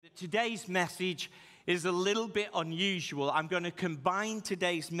today's message is a little bit unusual. I'm going to combine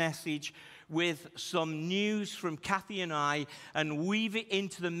today's message with some news from Kathy and I and weave it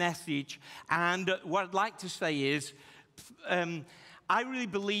into the message. And what I'd like to say is, I really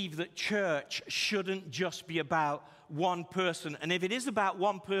believe that church shouldn't just be about one person. And if it is about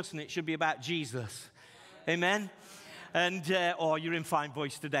one person, it should be about Jesus. Amen? And, you're in fine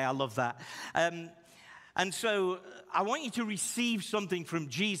voice today. I love that. And so I want you to receive something from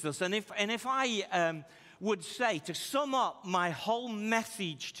Jesus. And if I would say, to sum up my whole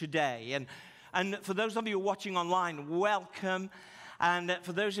message today, and for those of you watching online, welcome. And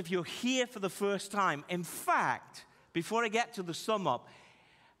for those of you here for the first time, in fact, before I get to the sum up,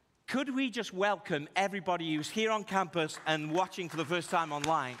 could we just welcome everybody who's here on campus and watching for the first time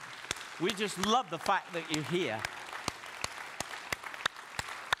online? We just love the fact that you're here.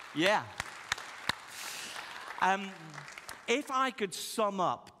 Yeah. If I could sum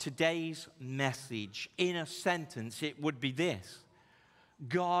up today's message in a sentence, it would be this: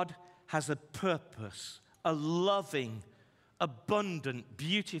 God has a purpose, a loving, abundant,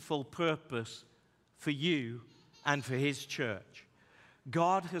 beautiful purpose for you and for His church.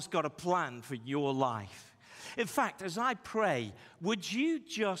 God has got a plan for your life. In fact, as I pray, would you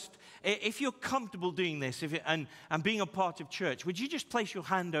just, if you're comfortable doing this and being a part of church, would you just place your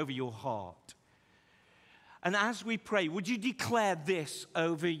hand over your heart? And as we pray, would you declare this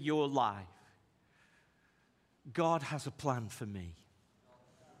over your life? God has a plan for me.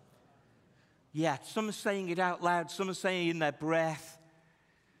 Yeah, some are saying it out loud, some are saying it in their breath.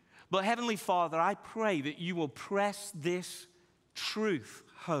 But Heavenly Father, I pray that you will press this truth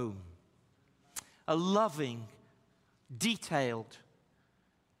home. A loving, detailed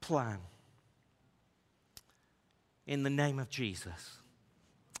plan. In the name of Jesus.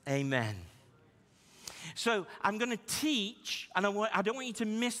 Amen. So I'm going to teach, and I don't want you to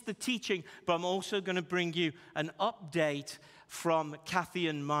miss the teaching, but I'm also going to bring you an update from Kathy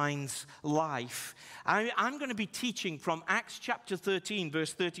and mine's life. I'm going to be teaching from Acts chapter 13,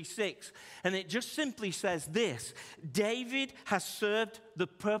 verse 36, and it just simply says this: David has served the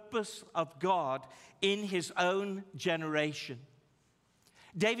purpose of God in his own generation.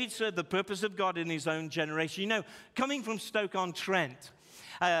 David served the purpose of God in his own generation. You know, coming from Stoke-on-Trent,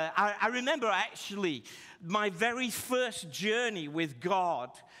 I remember actually my very first journey with God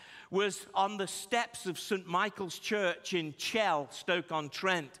was on the steps of St. Michael's Church in Chell,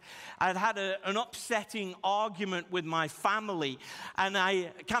 Stoke-on-Trent. I'd had an upsetting argument with my family, and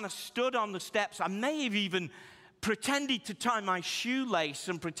I kind of stood on the steps. I may have even pretended to tie my shoelace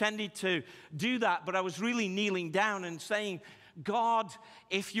and pretended to do that, but I was really kneeling down and saying, God,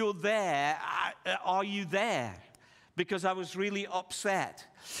 if you're there, are you there? Because I was really upset.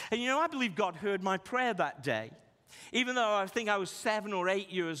 And you know, I believe God heard my prayer that day. Even though I think I was 7 or 8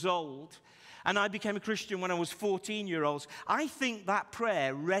 years old, and I became a Christian when I was 14 years old, I think that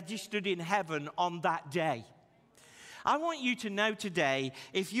prayer registered in heaven on that day. I want you to know today,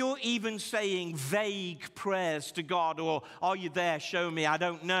 if you're even saying vague prayers to God, or are you there, show me, I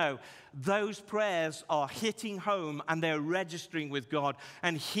don't know, those prayers are hitting home and they're registering with God,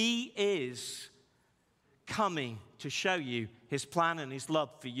 and He is coming to show you His plan and His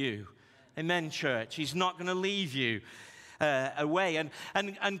love for you. Amen, church. He's not going to leave you away.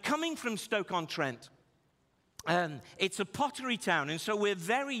 And coming from Stoke-on-Trent, it's a pottery town, and so we're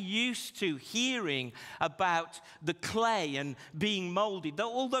very used to hearing about the clay and being molded.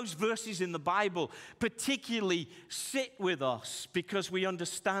 All those verses in the Bible particularly sit with us because we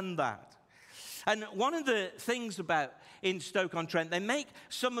understand that. And one of the things about in Stoke-on-Trent, they make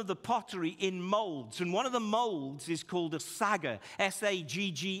some of the pottery in molds. And one of the molds is called a saggar,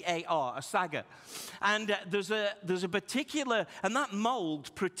 S-A-G-G-A-R, a saggar. And there's a particular, and that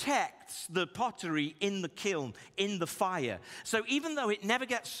mold protects the pottery in the kiln, in the fire. So even though it never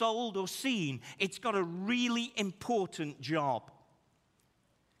gets sold or seen, it's got a really important job.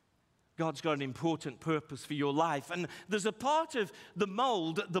 God's got an important purpose for your life. And there's a part of the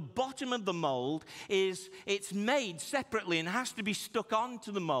mold, the bottom of the mold, it's made separately and has to be stuck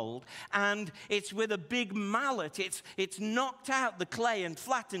onto the mold. And it's with a big mallet. It's knocked out the clay and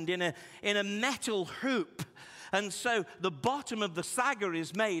flattened in a metal hoop. And so the bottom of the saggar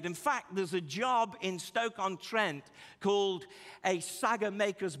is made. In fact, there's a job in Stoke-on-Trent called a saggar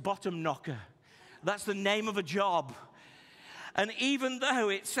maker's bottom knocker. That's the name of a job. And even though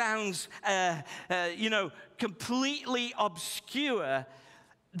it sounds, completely obscure,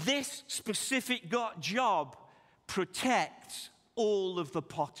 this specific job protects all of the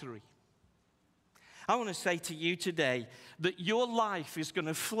pottery. I want to say to you today that your life is going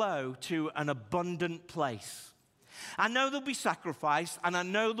to flow to an abundant place. I know there'll be sacrifice, and I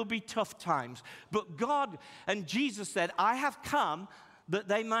know there'll be tough times. But God and Jesus said, I have come that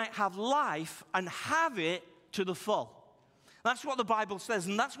they might have life and have it to the full. That's what the Bible says,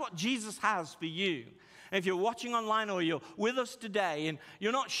 and that's what Jesus has for you. And if you're watching online or you're with us today and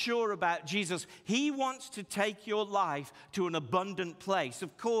you're not sure about Jesus, he wants to take your life to an abundant place.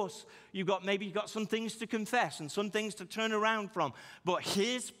 Of course, maybe you've got some things to confess and some things to turn around from, but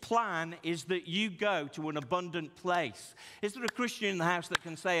his plan is that you go to an abundant place. Is there a Christian in the house that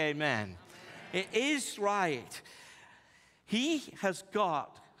can say amen? It is right. He has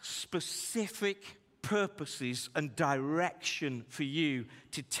got specific purposes and direction for you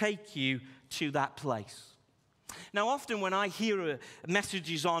to take you to that place. Now, often when I hear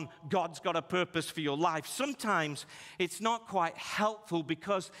messages on God's got a purpose for your life, sometimes it's not quite helpful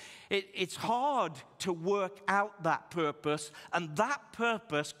because it's hard to work out that purpose, and that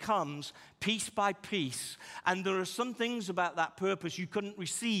purpose comes piece by piece, and there are some things about that purpose you couldn't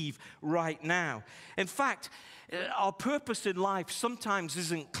receive right now. In fact, our purpose in life sometimes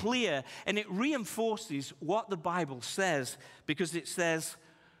isn't clear, and it reinforces what the Bible says, because it says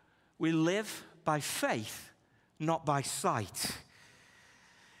we live by faith, not by sight.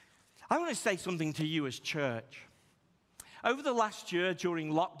 I want to say something to you as church. Over the last year,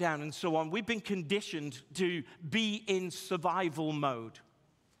 during lockdown and so on, we've been conditioned to be in survival mode.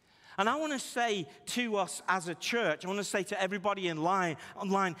 And I want to say to us as a church, I want to say to everybody online,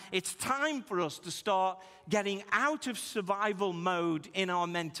 it's time for us to start getting out of survival mode in our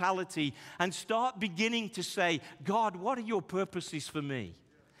mentality and start beginning to say, God, what are your purposes for me?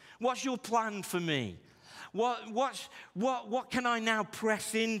 What's your plan for me? What can I now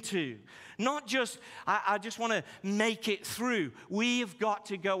press into? Not just, I just want to make it through. We have got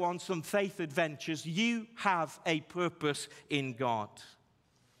to go on some faith adventures. You have a purpose in God.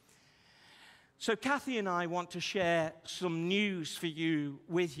 So Kathy and I want to share some news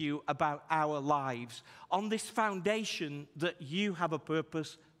with you about our lives. On this foundation that you have a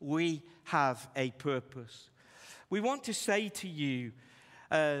purpose, we have a purpose. We want to say to you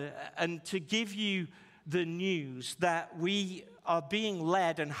and to give you the news that we are being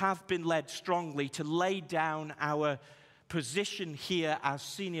led and have been led strongly to lay down our position here as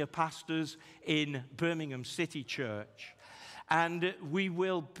senior pastors in Birmingham City Church. And we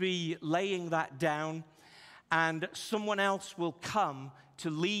will be laying that down, and someone else will come to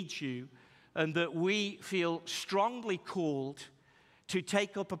lead you, and that we feel strongly called to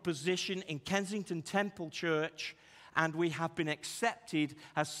take up a position in Kensington Temple Church, and we have been accepted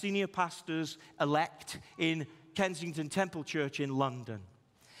as senior pastors-elect in Kensington Temple Church in London.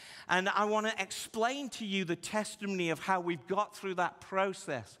 And I want to explain to you the testimony of how we've got through that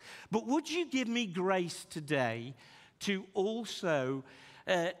process. But would you give me grace today to also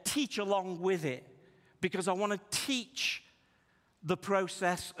teach along with it? Because I want to teach the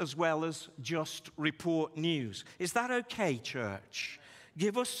process as well as just report news. Is that okay, church?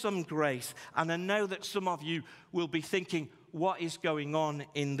 Give us some grace. And I know that some of you will be thinking, what is going on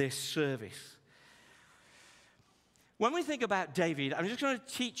in this service? When we think about David, I'm just going to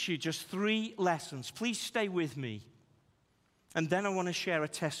teach you just 3 lessons. Please stay with me. And then I want to share a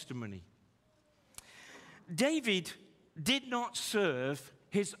testimony. David did not serve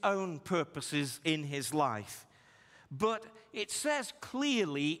his own purposes in his life. But it says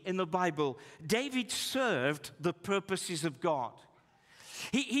clearly in the Bible, David served the purposes of God.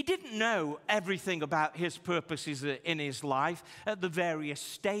 He didn't know everything about his purposes in his life at the various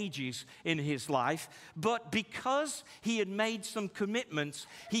stages in his life, but because he had made some commitments,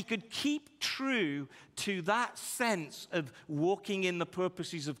 he could keep true to that sense of walking in the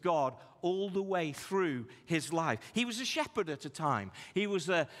purposes of God all the way through his life. He was a shepherd at a time. He was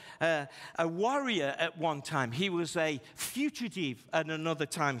a warrior at one time. He was a fugitive at another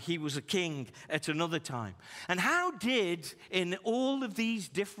time. He was a king at another time. And how did, in all of these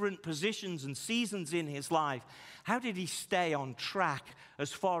different positions and seasons in his life, how did he stay on track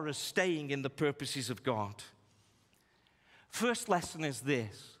as far as staying in the purposes of God? First lesson is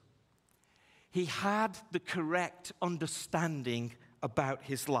this. He had the correct understanding about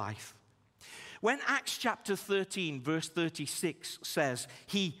his life. When Acts chapter 13, verse 36 says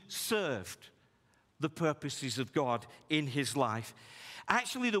he served the purposes of God in his life,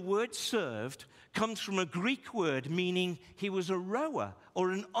 actually the word served comes from a Greek word meaning he was a rower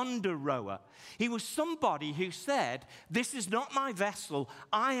or an under-rower. He was somebody who said, this is not my vessel,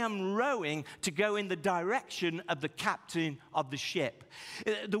 I am rowing to go in the direction of the captain of the ship.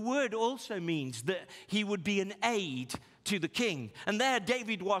 The word also means that he would be an aid to the king. And there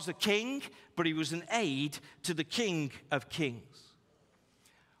David was a king, but he was an aid to the King of Kings.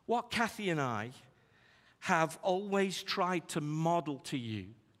 What Kathy and I have always tried to model to you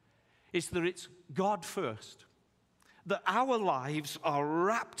is that it's God first, that our lives are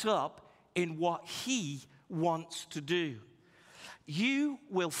wrapped up in what He wants to do. You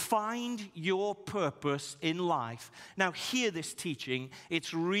will find your purpose in life. Now, hear this teaching.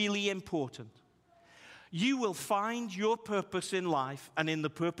 It's really important. You will find your purpose in life and in the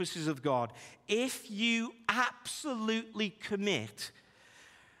purposes of God if you absolutely commit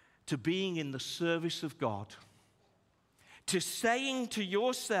to being in the service of God, to saying to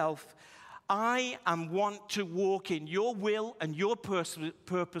yourself, I want to walk in your will and your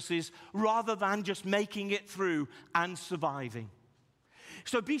purposes rather than just making it through and surviving.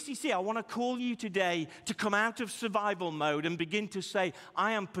 So BCC, I want to call you today to come out of survival mode and begin to say,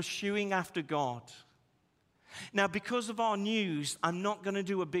 I am pursuing after God. Now, because of our news, I'm not going to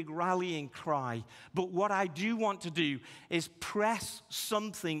do a big rallying cry, but what I do want to do is press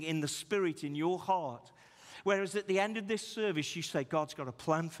something in the spirit in your heart. Whereas at the end of this service, you say, God's got a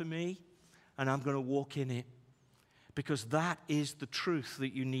plan for me, and I'm going to walk in it. Because that is the truth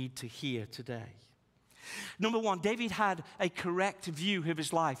that you need to hear today. Number one, David had a correct view of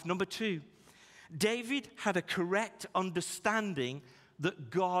his life. Number two, David had a correct understanding that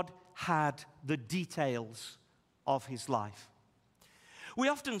God had the details of his life. We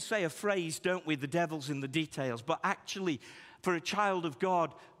often say a phrase, don't we? The devil's in the details. But actually, for a child of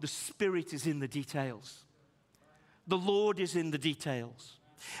God, the Spirit is in the details. The Lord is in the details.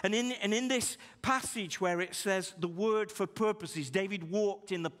 And in this passage where it says the word for purposes, David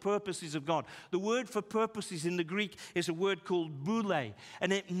walked in the purposes of God. The word for purposes in the Greek is a word called boule,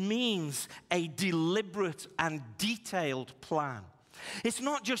 and it means a deliberate and detailed plan. It's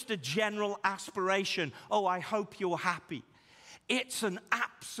not just a general aspiration, oh, I hope you're happy. It's an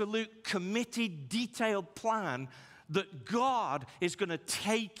absolute committed, detailed plan that God is going to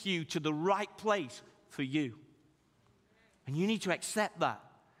take you to the right place for you. And you need to accept that.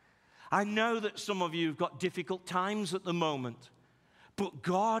 I know that some of you have got difficult times at the moment, but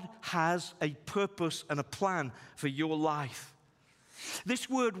God has a purpose and a plan for your life. This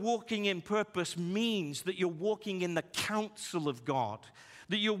word walking in purpose means that you're walking in the counsel of God,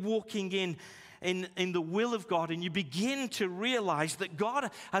 that you're walking in the will of God, and you begin to realize that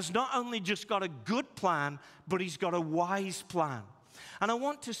God has not only just got a good plan, but He's got a wise plan. And I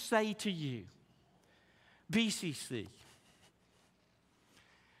want to say to you, BCC,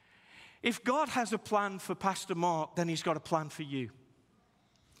 if God has a plan for Pastor Mark, then He's got a plan for you.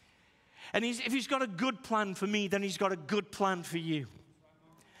 And if He's got a good plan for me, then He's got a good plan for you.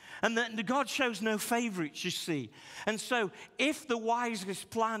 And the God shows no favorites, you see. And so if the wisest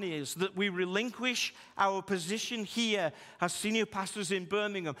plan is that we relinquish our position here as senior pastors in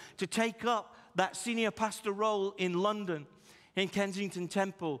Birmingham to take up that senior pastor role in London, in Kensington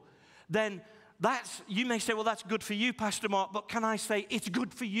Temple, then you may say, well, that's good for you, Pastor Mark, but can I say it's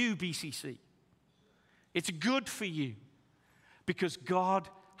good for you, BCC? It's good for you because God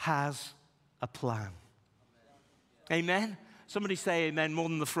has a plan. Amen? Somebody say amen more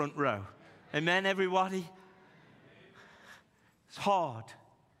than the front row. Amen, everybody? It's hard.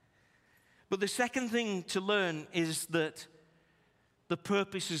 But the second thing to learn is that the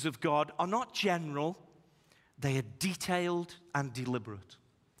purposes of God are not general, they are detailed and deliberate.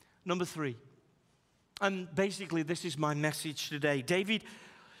 Number three, and basically this is my message today.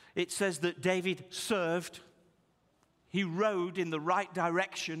 It says that David served. He rowed in the right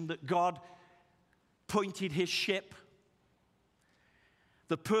direction, that God pointed his ship.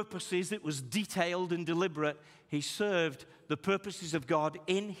 The purposes, it was detailed and deliberate. He served the purposes of God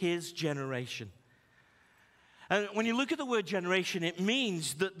in his generation. And when you look at the word generation, it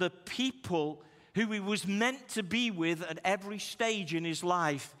means that the people who he was meant to be with at every stage in his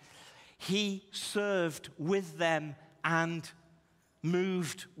life, he served with them and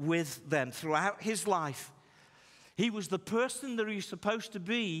moved with them throughout his life. He was the person that he was supposed to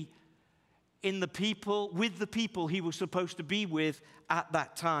be with the people he was supposed to be with at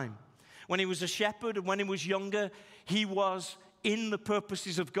that time. When he was a shepherd and when he was younger, he was in the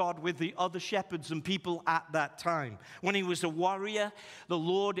purposes of God with the other shepherds and people at that time. When he was a warrior, the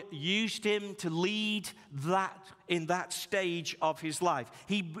Lord used him to lead that in that stage of his life.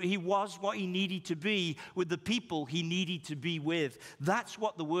 He was what he needed to be with the people he needed to be with. That's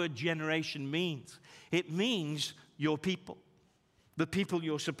what the word generation means. It means your people, the people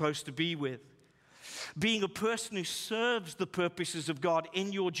you're supposed to be with. Being a person who serves the purposes of God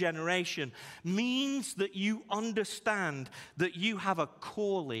in your generation means that you understand that you have a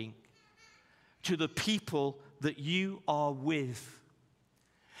calling to the people that you are with.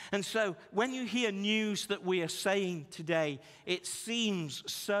 And so when you hear news that we are saying today, it seems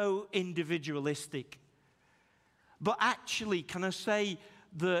so individualistic. But actually, can I say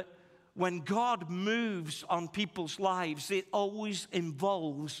that when God moves on people's lives, it always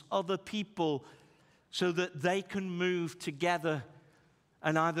involves other people so that they can move together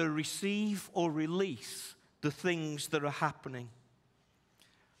and either receive or release the things that are happening.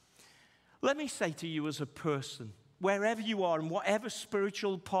 Let me say to you as a person, wherever you are, in whatever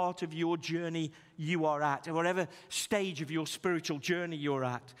spiritual part of your journey you are at, or whatever stage of your spiritual journey you're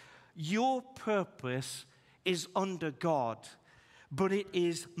at, your purpose is under God, but it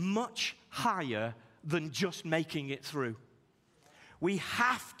is much higher than just making it through. We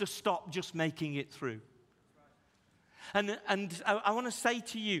have to stop just making it through. And I want to say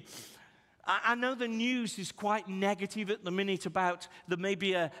to you, I know the news is quite negative at the minute about there may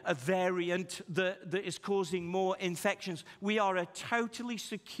be a variant that is causing more infections. We are a totally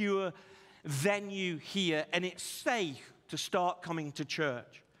secure venue here, and it's safe to start coming to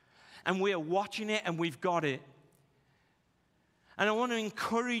church. And we are watching it, and we've got it. And I want to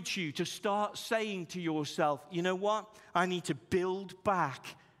encourage you to start saying to yourself, you know what? I need to build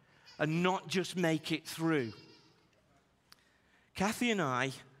back and not just make it through. Kathy and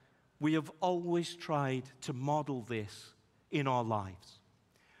I, we have always tried to model this in our lives.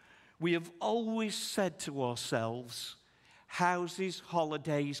 We have always said to ourselves, houses,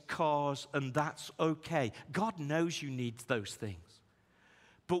 holidays, cars, and that's okay. God knows you need those things.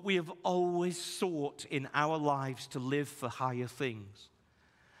 But we have always sought in our lives to live for higher things.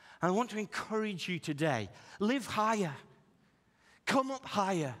 And I want to encourage you today, live higher. Come up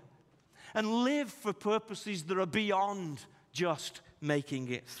higher. And live for purposes that are beyond just making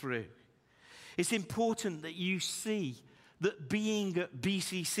it through. It's important that you see that being at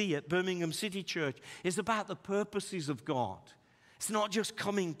BCC, at Birmingham City Church, is about the purposes of God. It's not just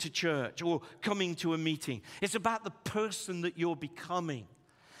coming to church or coming to a meeting. It's about the person that you're becoming.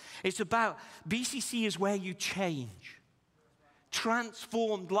 It's about, BCC is where you change.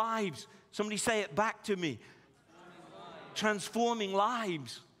 Transformed lives. Somebody say it back to me. Transforming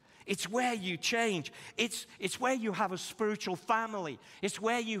lives. It's where you change. It's where you have a spiritual family. It's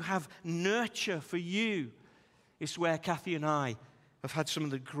where you have nurture for you. It's where Kathy and I have had some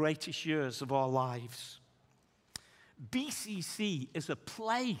of the greatest years of our lives. BCC is a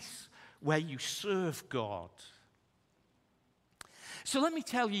place where you serve God. So let me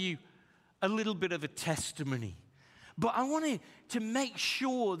tell you a little bit of a testimony. But I wanted to make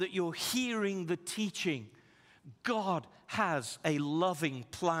sure that you're hearing the teaching. God has a loving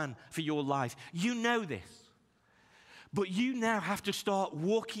plan for your life. You know this. But you now have to start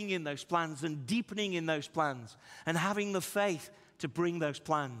walking in those plans and deepening in those plans and having the faith to bring those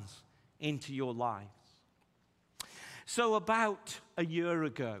plans into your lives. So about a year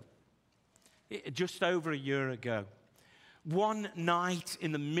ago, just over a year ago, one night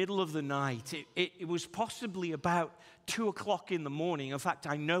in the middle of the night, it was possibly about 2 o'clock in the morning. In fact,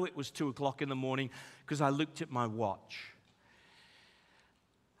 I know it was 2 o'clock in the morning because I looked at my watch.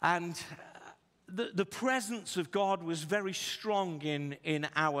 And the presence of God was very strong in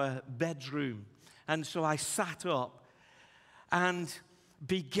our bedroom. And so I sat up and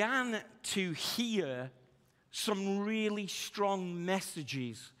began to hear some really strong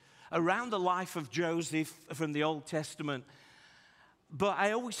messages around the life of Joseph from the Old Testament. But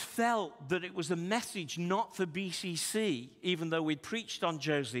I always felt that it was a message not for BCC, even though we'd preached on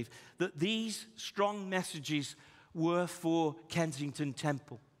Joseph, that these strong messages were for Kensington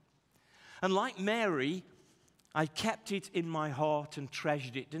Temple. And like Mary, I kept it in my heart and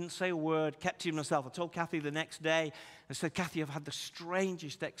treasured it. Didn't say a word, kept it to myself. I told Kathy the next day, I said, Kathy, I've had the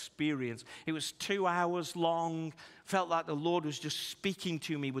strangest experience. It was 2 hours long. Felt like the Lord was just speaking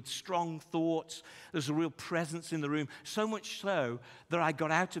to me with strong thoughts. There's a real presence in the room. So much so that I got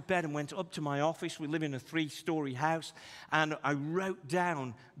out of bed and went up to my office. We live in a 3-story house. And I wrote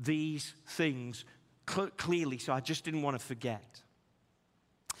down these things clearly, so I just didn't want to forget.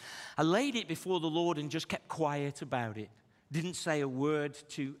 I laid it before the Lord and just kept quiet about it. Didn't say a word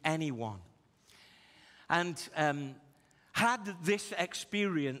to anyone. And had this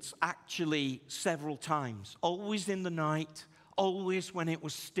experience actually several times. Always in the night, always when it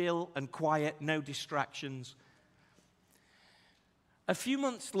was still and quiet, no distractions. A few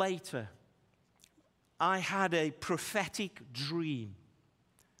months later, I had a prophetic dream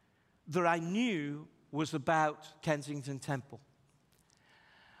that I knew was about Kensington Temple.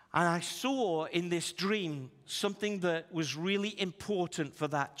 And I saw in this dream something that was really important for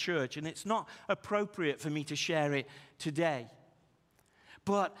that church. And it's not appropriate for me to share it today.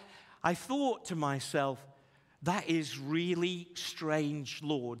 But I thought to myself, that is really strange,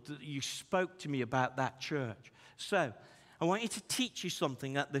 Lord, that you spoke to me about that church. So I want you to teach you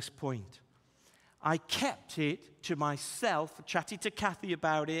something at this point. I kept it to myself, chatted to Kathy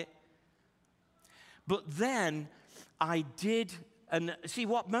about it. But then I did, and see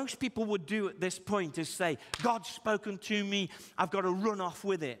what most people would do at this point is say, God's spoken to me, I've got to run off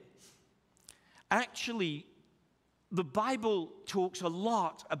with it. Actually, the Bible talks a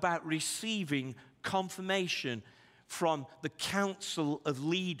lot about receiving confirmation from the council of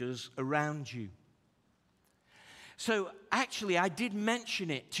leaders around you. So actually, I did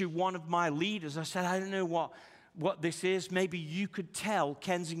mention it to one of my leaders. I said, I don't know what this is. Maybe you could tell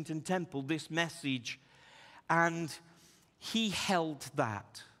Kensington Temple this message. And he held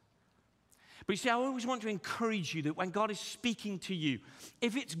that. But you see, I always want to encourage you that when God is speaking to you,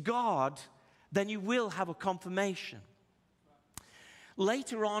 if it's God, then you will have a confirmation.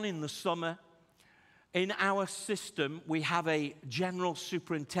 Later on in the summer, in our system, we have a general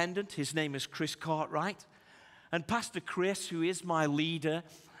superintendent. His name is Chris Cartwright. And Pastor Chris, who is my leader,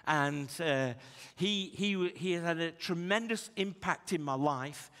 and he had a tremendous impact in my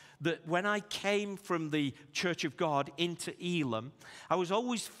life, that when I came from the Church of God into Elam, I was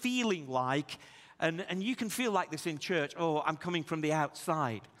always feeling like, and you can feel like this in church, oh, I'm coming from the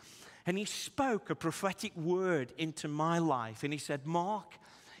outside. And he spoke a prophetic word into my life. And he said, Mark,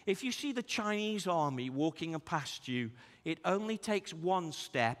 if you see the Chinese army walking past you, it only takes one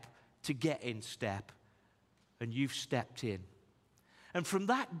step to get in step. And you've stepped in. And from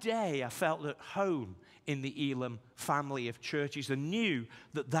that day, I felt at home in the Elam family of churches and knew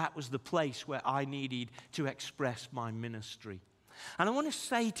that that was the place where I needed to express my ministry. And I want to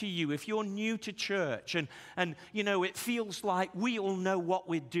say to you, if you're new to church and you know, it feels like we all know what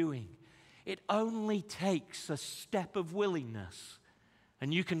we're doing, it only takes a step of willingness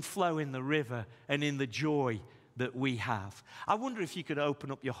and you can flow in the river and in the joy that we have. I wonder if you could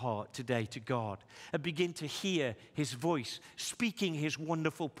open up your heart today to God and begin to hear His voice speaking His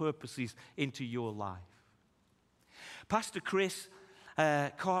wonderful purposes into your life. Pastor Chris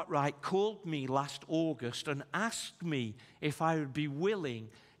Cartwright called me last August and asked me if I would be willing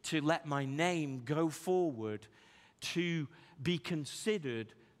to let my name go forward to be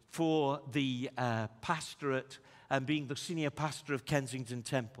considered for the pastorate and being the senior pastor of Kensington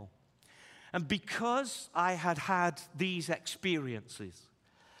Temple. And because I had had these experiences,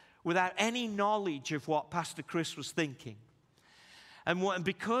 without any knowledge of what Pastor Chris was thinking, and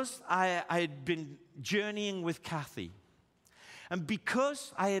because I had been journeying with Kathy, and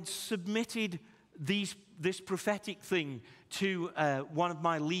because I had submitted this prophetic thing to one of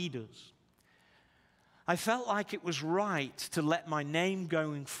my leaders, I felt like it was right to let my name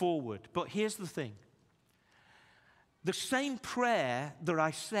going forward. But here's the thing. The same prayer that I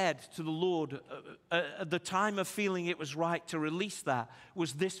said to the Lord at the time of feeling it was right to release that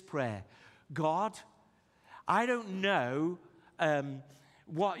was this prayer. God, I don't know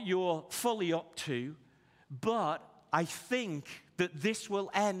what you're fully up to, but I think that this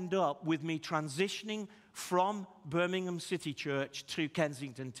will end up with me transitioning from Birmingham City Church to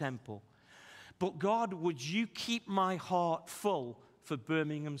Kensington Temple. But God, would you keep my heart full for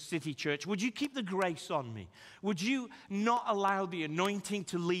Birmingham City Church? Would you keep the grace on me? Would you not allow the anointing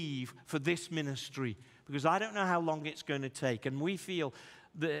to leave for this ministry? Because I don't know how long it's going to take. And we feel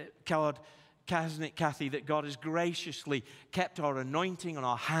that God, hasn't it, Kathy, that God has graciously kept our anointing on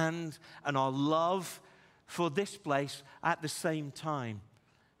our hand and our love for this place at the same time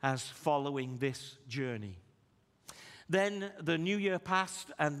as following this journey. Then the new year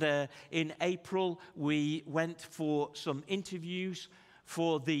passed, and in April, we went for some interviews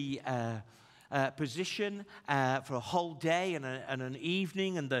for the position for a whole day and an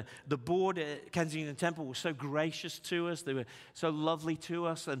evening. And the board at Kensington Temple was so gracious to us. They were so lovely to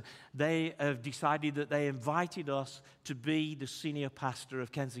us. And they have decided that they invited us to be the senior pastor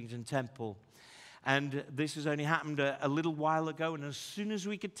of Kensington Temple. And this has only happened a little while ago. And as soon as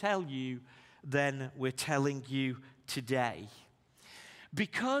we could tell you, then we're telling you today.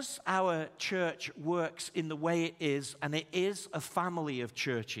 Because our church works in the way it is, and it is a family of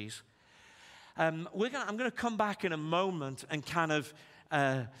churches, I'm going to come back in a moment and kind of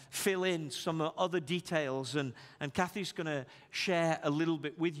fill in some other details, and Kathy's going to share a little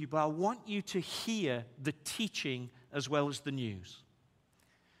bit with you, but I want you to hear the teaching as well as the news.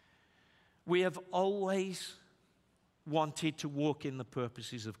 We have always wanted to walk in the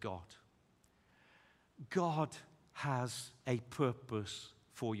purposes of God. God has a purpose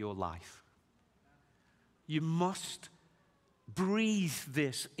for your life. You must breathe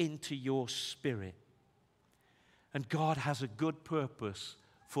this into your spirit. And God has a good purpose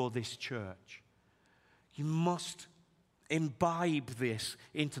for this church. You must imbibe this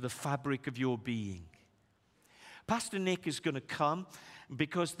into the fabric of your being. Pastor Nick is going to come.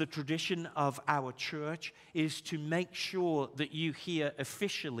 because the tradition of our church is to make sure that you hear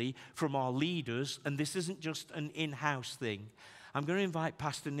officially from our leaders, and this isn't just an in-house thing. I'm going to invite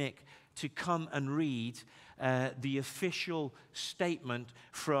Pastor Nick to come and read the official statement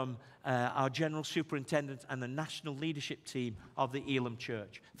from our General Superintendent and the national leadership team of the Elim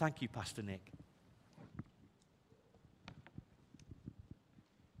Church. Thank you, Pastor Nick.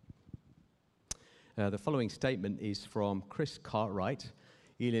 The following statement is from Chris Cartwright,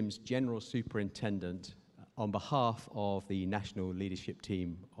 Elim's General Superintendent, on behalf of the National Leadership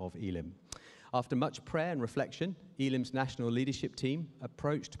Team of Elim. After much prayer and reflection, Elim's National Leadership Team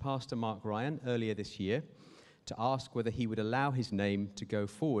approached Pastor Mark Ryan earlier this year to ask whether he would allow his name to go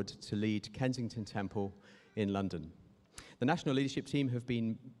forward to lead Kensington Temple in London. The National Leadership Team have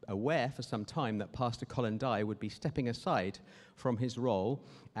been aware for some time that Pastor Colin Dye would be stepping aside from his role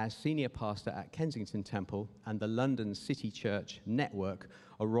as senior pastor at Kensington Temple and the London City Church Network,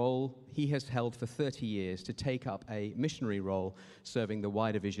 a role he has held for 30 years, to take up a missionary role serving the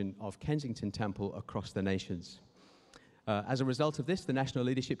wider vision of Kensington Temple across the nations. As a result of this, the National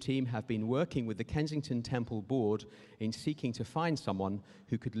Leadership Team have been working with the Kensington Temple Board in seeking to find someone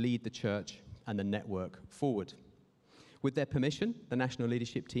who could lead the church and the network forward. With their permission, the National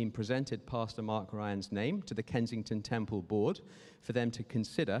Leadership Team presented Pastor Mark Ryan's name to the Kensington Temple Board for them to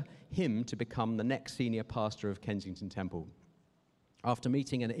consider him to become the next senior pastor of Kensington Temple. After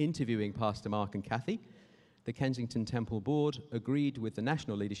meeting and interviewing Pastor Mark and Kathy, the Kensington Temple Board agreed with the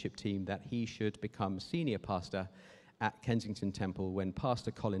National Leadership Team that he should become senior pastor at Kensington Temple when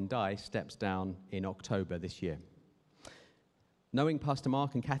Pastor Colin Dye steps down in October this year. Knowing Pastor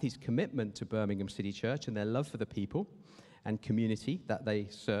Mark and Kathy's commitment to Birmingham City Church and their love for the people and community that they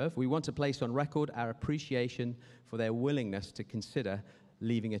serve, we want to place on record our appreciation for their willingness to consider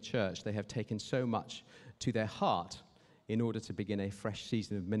leaving a church they have taken so much to their heart in order to begin a fresh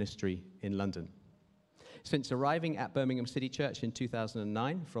season of ministry in London. Since arriving at Birmingham City Church in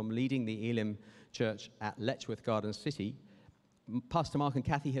 2009, from leading the Elim Church at Letchworth Garden City, Pastor Mark and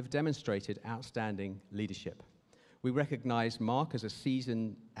Kathy have demonstrated outstanding leadership. We recognize Mark as a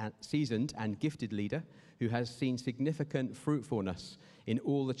seasoned and gifted leader who has seen significant fruitfulness in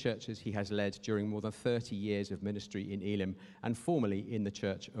all the churches he has led during more than 30 years of ministry in Elim and formerly in the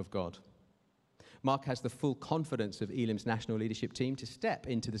Church of God. Mark has the full confidence of Elim's National Leadership Team to step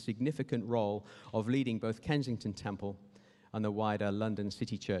into the significant role of leading both Kensington Temple and the wider London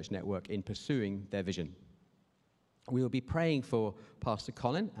City Church network in pursuing their vision. We will be praying for Pastor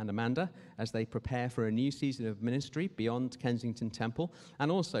Colin and Amanda as they prepare for a new season of ministry beyond Kensington Temple,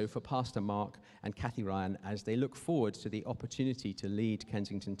 and also for Pastor Mark and Kathy Ryan as they look forward to the opportunity to lead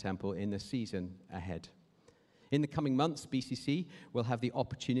Kensington Temple in the season ahead. In the coming months, BCC will have the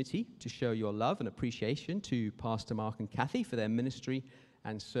opportunity to show your love and appreciation to Pastor Mark and Kathy for their ministry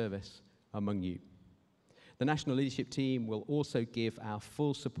and service among you. The National Leadership Team will also give our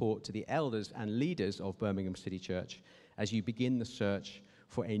full support to the elders and leaders of Birmingham City Church as you begin the search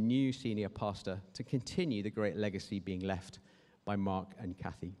for a new senior pastor to continue the great legacy being left by Mark and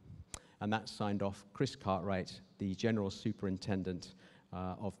Kathy. And that's signed off Chris Cartwright, the General Superintendent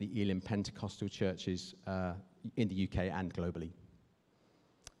of the Elim Pentecostal Churches in the UK and globally.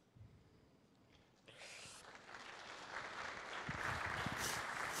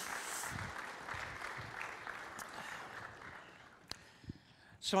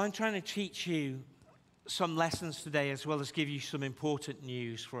 So I'm trying to teach you some lessons today as well as give you some important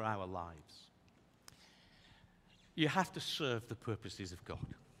news for our lives. You have to serve the purposes of God.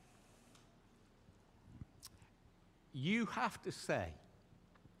 You have to say,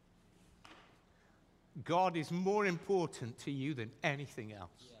 God is more important to you than anything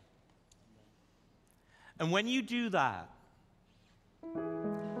else. Yeah. And when you do that,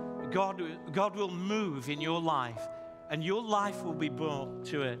 God will move in your life, and your life will be brought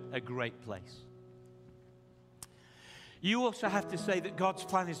to a great place. You also have to say that God's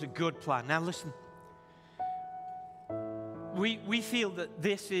plan is a good plan. Now listen, we feel that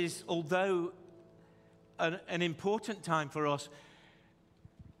this is, although an important time for us,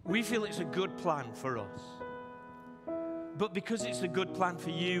 we feel it's a good plan for us. But because it's a good plan for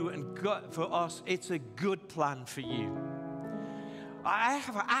you and for us, it's a good plan for you. I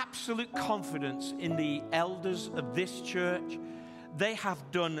have absolute confidence in the elders of this church. They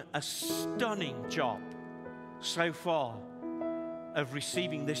have done a stunning job so far of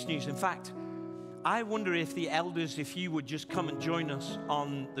receiving this news. In fact, I wonder if the elders, if you would just come and join us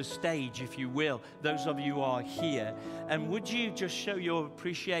on the stage, if you will, those of you who are here, and would you just show your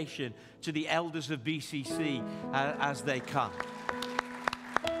appreciation to the elders of BCC as they come.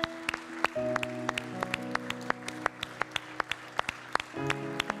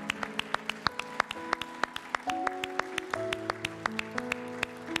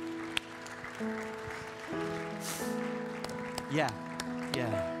 Yeah,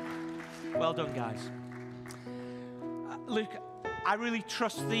 yeah. Well done, guys. Luke, I really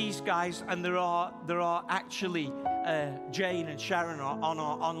trust these guys, and there are actually Jane and Sharon are on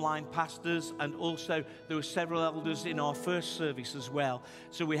our online pastors, and also there were several elders in our first service as well.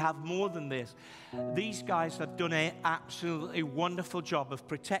 So we have more than this. These guys have done an absolutely wonderful job of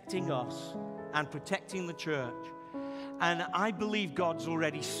protecting us and protecting the church. And I believe God's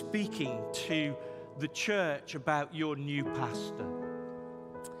already speaking to the church about your new pastor.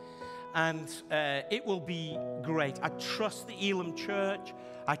 And it will be great. I trust the Elim Church.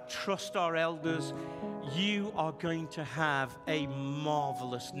 I trust our elders. You are going to have a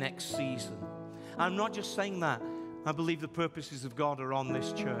marvelous next season. I'm not just saying that. I believe the purposes of God are on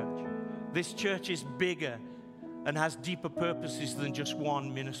this church. This church is bigger and has deeper purposes than just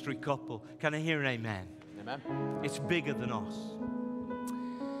one ministry couple. Can I hear an amen? Amen. It's bigger than us.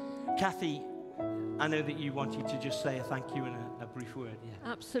 Kathy, I know that you wanted to just say a thank you and a brief word.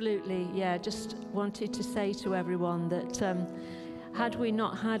 Yeah. Absolutely, yeah. Just wanted to say to everyone that had we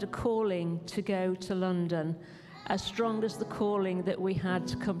not had a calling to go to London, as strong as the calling that we had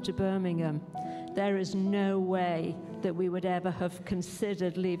to come to Birmingham, there is no way that we would ever have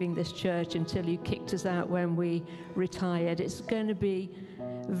considered leaving this church until you kicked us out when we retired. It's going to be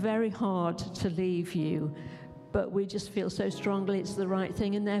very hard to leave you. But we just feel so strongly it's the right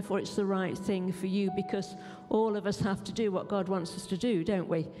thing, and therefore it's the right thing for you, because all of us have to do what God wants us to do, don't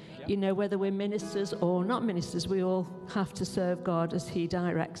we? Yeah. You know, whether we're ministers or not ministers, we all have to serve God as He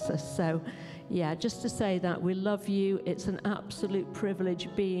directs us. So, yeah, just to say that we love you. It's an absolute privilege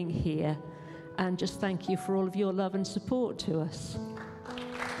being here. And just thank you for all of your love and support to us.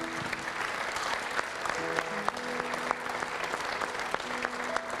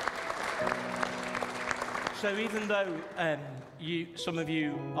 So even though some of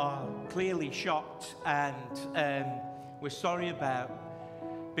you are clearly shocked, and we're sorry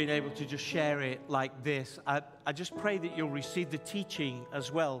about being able to just share it like this, I just pray that you'll receive the teaching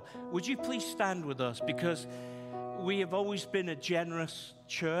as well. Would you please stand with us? Because we have always been a generous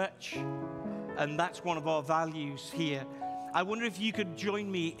church, and that's one of our values here. I wonder if you could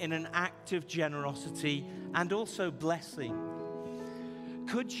join me in an act of generosity and also blessing.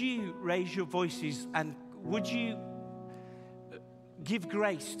 Could you raise your voices, and would you give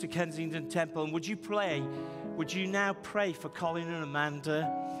grace to Kensington Temple? And would you now pray for Colin and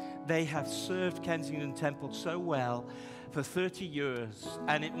Amanda? They have served Kensington Temple so well for 30 years,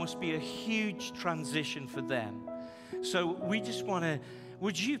 and it must be a huge transition for them. So we just want to,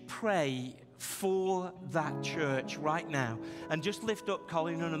 would you pray for that church right now? And just lift up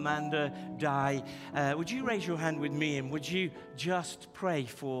Colin and Amanda Dye. Would you raise your hand with me, and would you just pray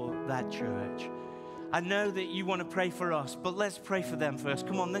for that church? I know that you want to pray for us, but let's pray for them first.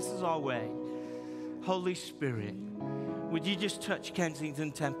 Come on, this is our way. Holy Spirit, would you just touch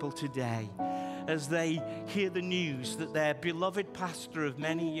Kensington Temple today as they hear the news that their beloved pastor of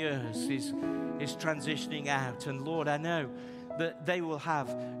many years is transitioning out. And Lord, I know that they will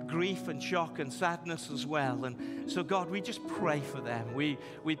have grief and shock and sadness as well. And so God, we just pray for them. We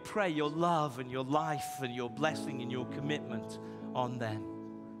pray your love and your life and your blessing and your commitment on them.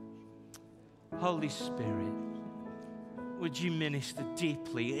 Holy Spirit, would you minister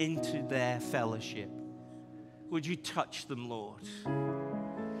deeply into their fellowship? Would you touch them, Lord?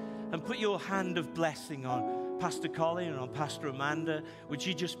 And put your hand of blessing on Pastor Colin and on Pastor Amanda. Would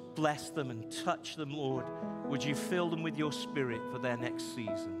you just bless them and touch them, Lord? Would you fill them with your Spirit for their next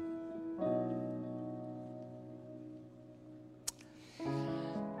season?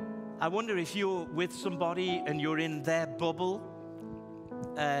 I wonder if you're with somebody and you're in their bubble.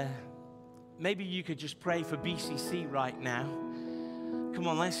 Maybe you could just pray for BCC right now. Come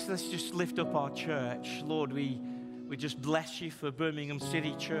on, let's just lift up our church. Lord, we just bless you for Birmingham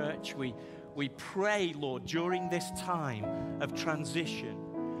City Church. We pray, Lord, during this time of transition,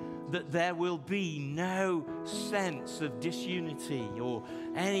 that there will be no sense of disunity or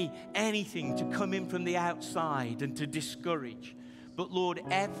anything to come in from the outside and to discourage. But Lord,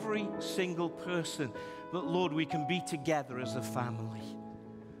 every single person, that Lord, we can be together as a family.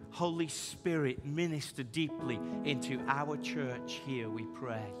 Holy Spirit, minister deeply into our church here, we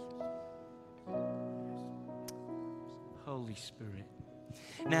pray. Holy Spirit.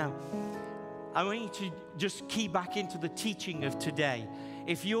 Now, I want you to just key back into the teaching of today.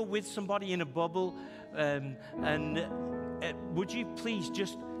 If you're with somebody in a bubble, would you please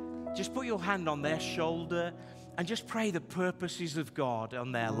just put your hand on their shoulder and just pray the purposes of God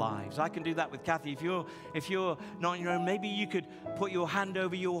on their lives. I can do that with Kathy. If you're not on your own, maybe you could put your hand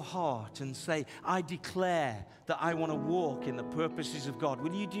over your heart and say, I declare that I want to walk in the purposes of God.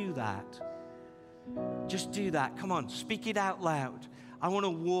 Will you do that? Just do that. Come on, speak it out loud. I want to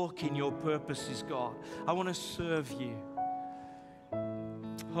walk in your purposes, God. I want to serve you.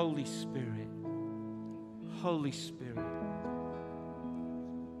 Holy Spirit. Holy Spirit.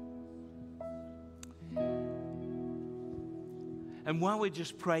 And while we're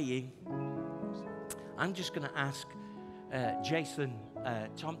just praying, I'm just going to ask Jason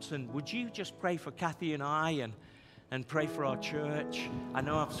Thompson, would you just pray for Kathy and I and pray for our church? I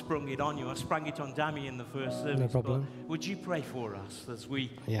know I've sprung it on you. I sprang it on Dammy in the first service. No problem. Would you pray for us as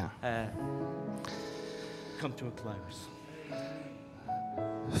we come to a close?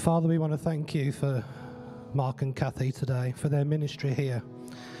 Father, we want to thank you for Mark and Kathy today, for their ministry here.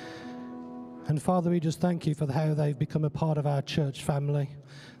 And Father, we just thank you for how they've become a part of our church family,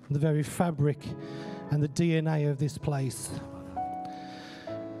 the very fabric and the DNA of this place.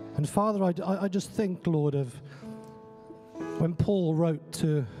 And Father, I just think, Lord, of when Paul wrote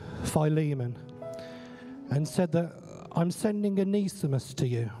to Philemon and said that I'm sending Onesimus to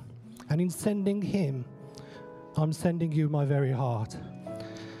you, and in sending him, I'm sending you my very heart.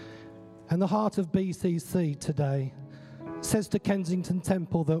 And the heart of BCC today says to Kensington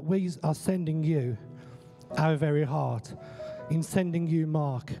Temple that we are sending you our very heart in sending you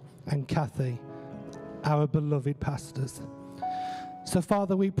Mark and Kathy, our beloved pastors. So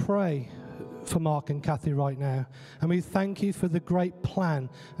Father, we pray for Mark and Kathy right now, and we thank you for the great plan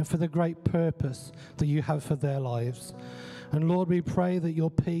and for the great purpose that you have for their lives. And Lord, we pray that your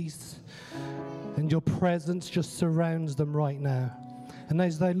peace and your presence just surrounds them right now. And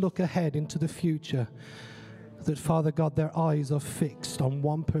as they look ahead into the future, that, Father God, their eyes are fixed on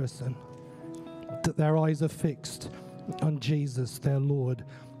one person, that their eyes are fixed on Jesus, their Lord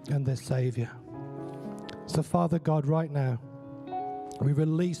and their Savior. So, Father God, right now, we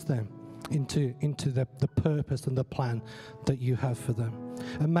release them into the purpose and the plan that you have for them.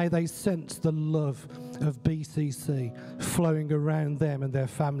 And may they sense the love of BCC flowing around them and their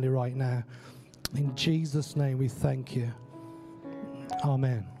family right now. In Jesus' name we thank you.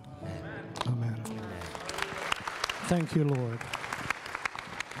 Amen. Amen. Amen. Thank you, Lord.